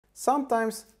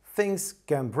Sometimes things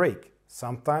can break,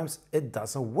 sometimes it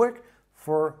doesn't work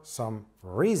for some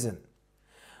reason.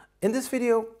 In this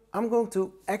video, I'm going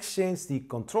to exchange the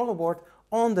controller board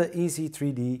on the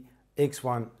EasythreeD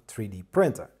X1 3D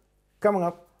printer. Coming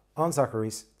up on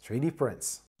Zachary's 3D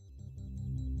Prints.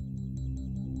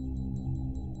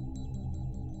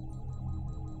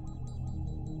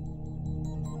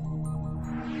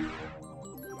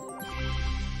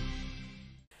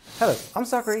 Hello, I'm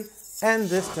Zachary and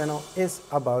this channel is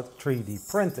about 3D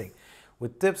printing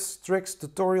with tips, tricks,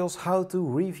 tutorials, how to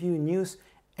review news,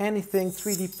 anything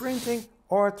 3D printing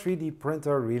or 3D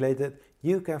printer related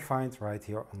you can find right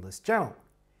here on this channel.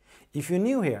 If you're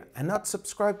new here and not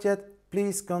subscribed yet,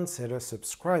 please consider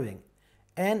subscribing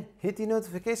and hit the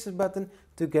notification button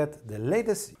to get the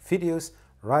latest videos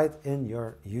right in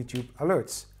your YouTube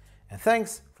alerts. And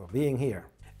thanks for being here.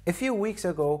 A few weeks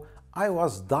ago, I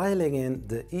was dialing in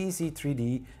the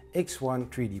EasythreeD X1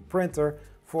 3D printer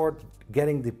for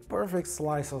getting the perfect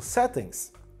slicer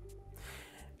settings.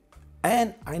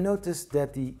 And I noticed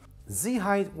that the Z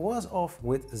height was off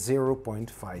with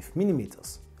 0.5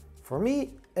 millimeters. For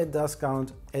me, it does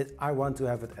count. I want to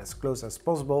have it as close as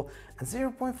possible, and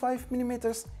 0.5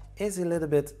 millimeters is a little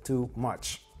bit too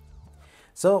much.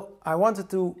 So I wanted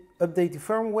to update the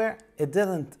firmware. It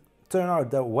didn't turn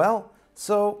out that well,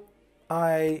 so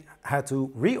I had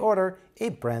to reorder a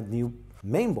brand new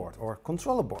mainboard or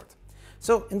controller board.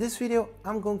 So in this video,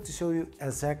 I'm going to show you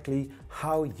exactly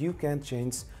how you can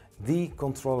change the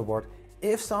controller board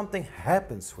if something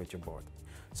happens with your board.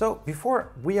 So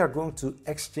before we are going to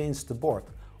exchange the board,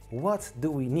 what do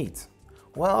we need?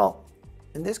 Well,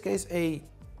 in this case, a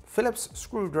Phillips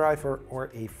screwdriver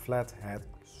or a flathead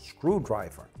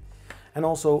screwdriver. And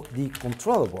also the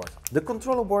controller board. The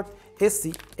controller board is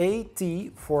the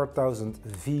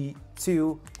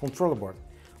AT4000V2 controller board.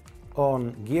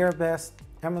 On GEARBEST,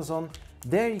 Amazon,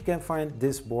 there you can find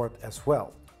this board as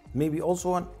well. Maybe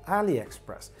also on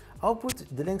AliExpress. I'll put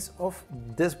the links of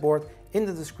this board in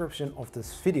the description of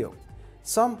this video.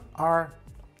 Some are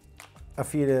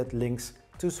affiliate links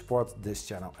to support this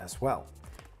channel as well.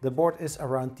 The board is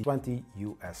around $20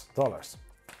 US.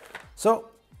 So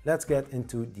let's get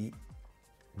into the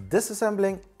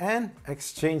disassembling and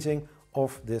exchanging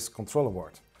of this controller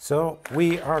board. So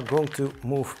we are going to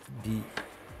move the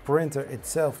printer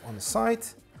itself on the side.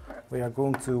 We are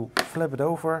going to flip it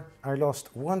over. I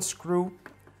lost one screw,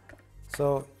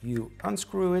 so you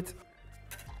unscrew it.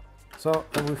 So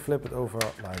and we flip it over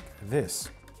like this.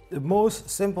 The most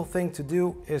simple thing to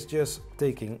do is just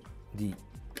taking the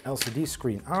LCD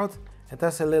screen out. It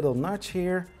has a little notch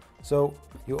here, so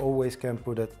you always can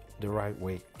put it the right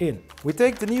way in. We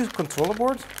take the new controller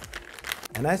board,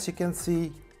 and as you can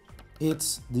see,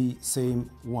 it's the same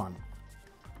one.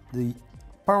 The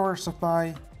power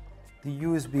supply, the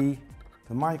USB,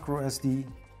 the micro SD,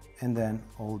 and then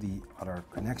all the other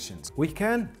connections. We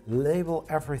can label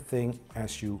everything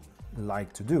as you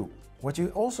like to do. What you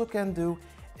also can do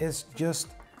is just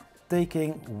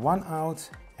taking one out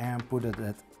and put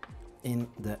it in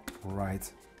the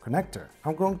right connector.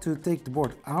 I'm going to take the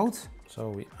board out, so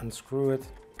we unscrew it.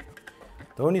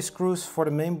 The only screws for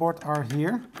the main board are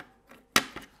here.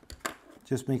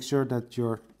 Just make sure that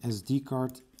your SD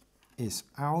card is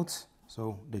out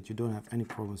so that you don't have any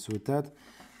problems with that.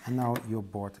 And now your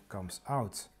board comes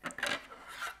out.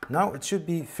 Now it should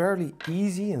be fairly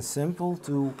easy and simple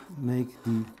to make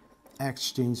the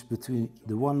exchange between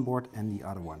the one board and the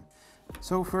other one.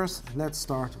 So first, let's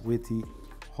start with the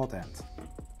hot end.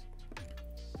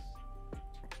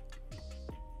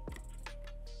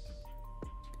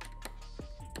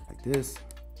 Like this.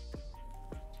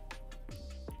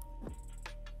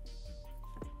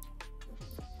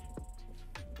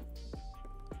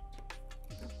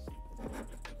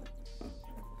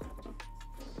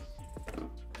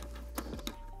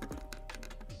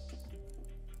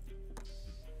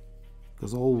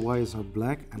 Because all wires are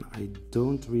black and I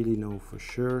don't really know for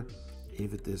sure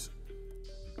if it is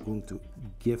going to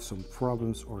give some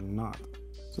problems or not.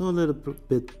 So a little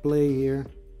bit play here,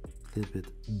 a little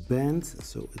bit bent,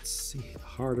 so it's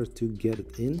harder to get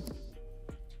it in.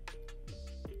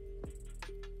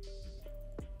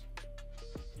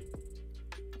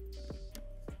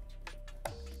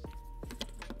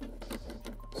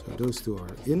 So those two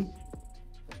are in.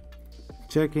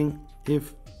 Checking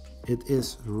if it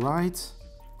is right,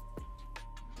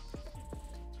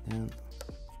 and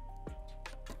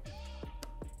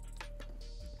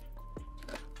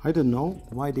I don't know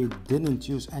why they didn't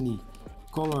use any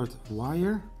colored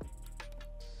wire.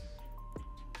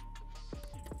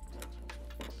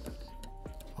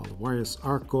 All the wires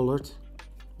are colored,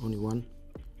 only one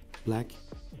black.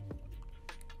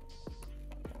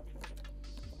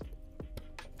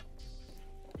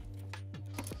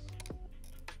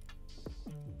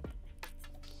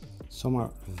 Some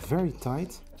are very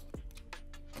tight.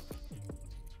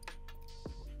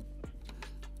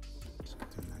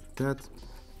 Something like that.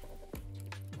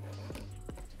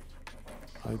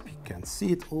 I hope you can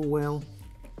see it all well.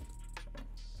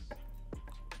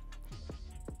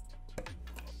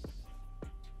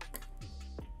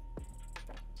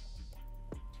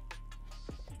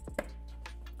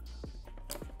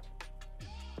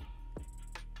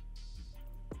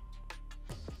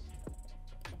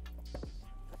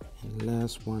 And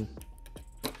last one.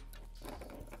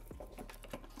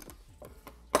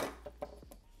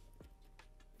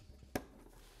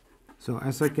 So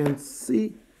as I can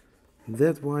see,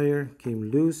 that wire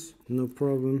came loose, no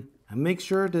problem. And make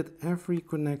sure that every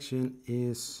connection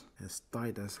is as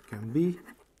tight as it can be.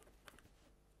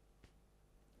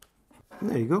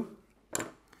 There you go.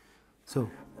 So,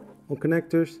 all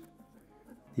connectors,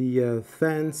 the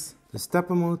fans, the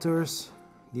stepper motors,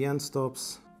 the end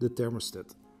stops, the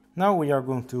thermostat. Now we are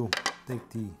going to take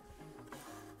the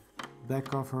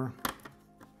back cover.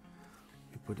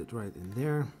 We put it right in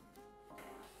there.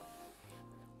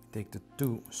 Take the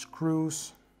 2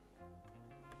 screws,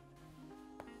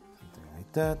 something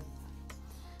like that.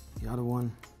 The other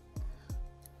one.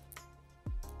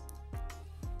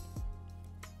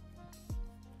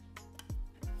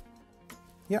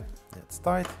 Yeah, that's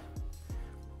tight.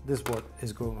 This board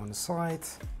is going on the side.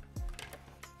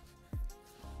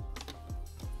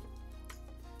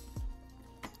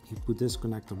 You put this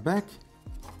connector back.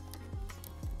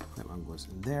 That one goes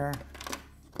in there.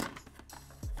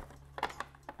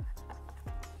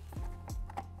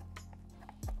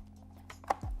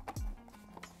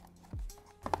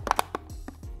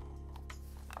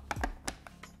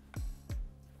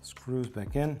 Screws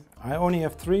back in. I only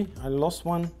have 3. I lost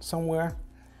one somewhere.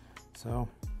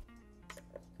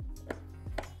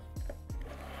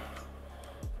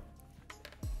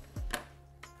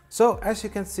 So as you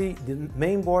can see, the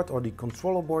main board or the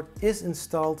controller board is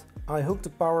installed. I hooked the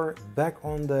power back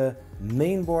on the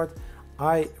main board.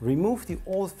 I removed the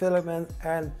old filament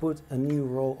and put a new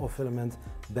roll of filament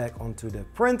back onto the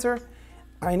printer.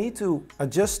 I need to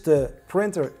adjust the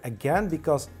printer again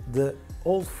because the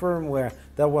old firmware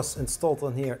that was installed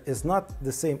on here is not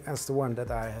the same as the one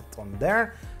that I had on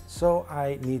there. So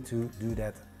I need to do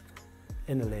that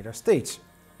in a later stage.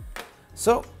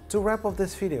 So to wrap up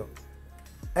this video,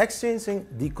 exchanging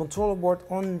the controller board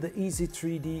on the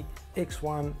EasythreeD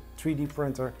X1 3D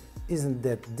printer isn't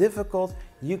that difficult.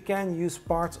 You can use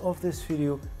parts of this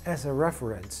video as a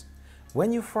reference.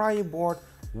 When you fry your board,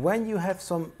 when you have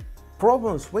some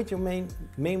problems with your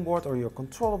main board or your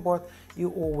controller board, you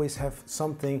always have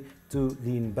something to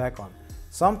lean back on.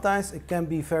 Sometimes it can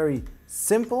be very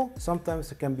simple,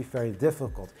 sometimes it can be very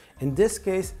difficult. In this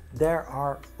case, there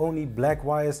are only black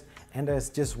wires and there's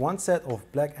just one set of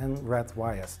black and red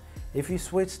wires. If you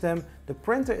switch them, the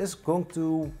printer is going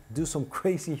to do some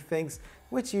crazy things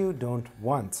which you don't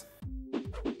want.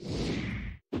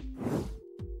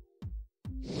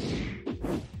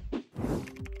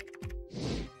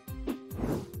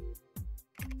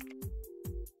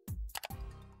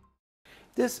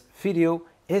 This video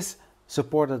is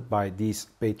supported by these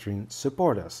Patreon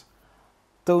supporters,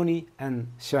 Tony and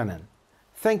Shannon.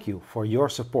 Thank you for your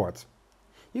support.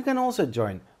 You can also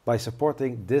join by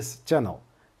supporting this channel.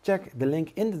 Check the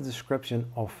link in the description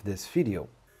of this video.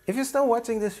 If you're still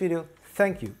watching this video,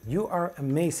 thank you. You are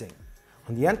amazing.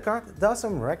 On the end card, there are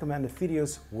some recommended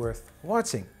videos worth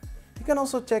watching. You can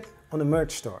also check on the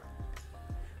merch store.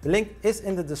 The link is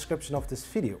in the description of this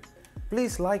video.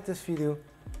 Please like this video,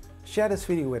 share this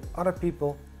video with other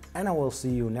people, and I will see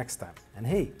you next time. And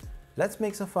hey, let's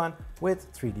make some fun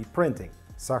with 3D printing.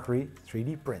 Zachary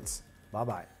 3D Prints. Bye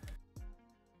bye.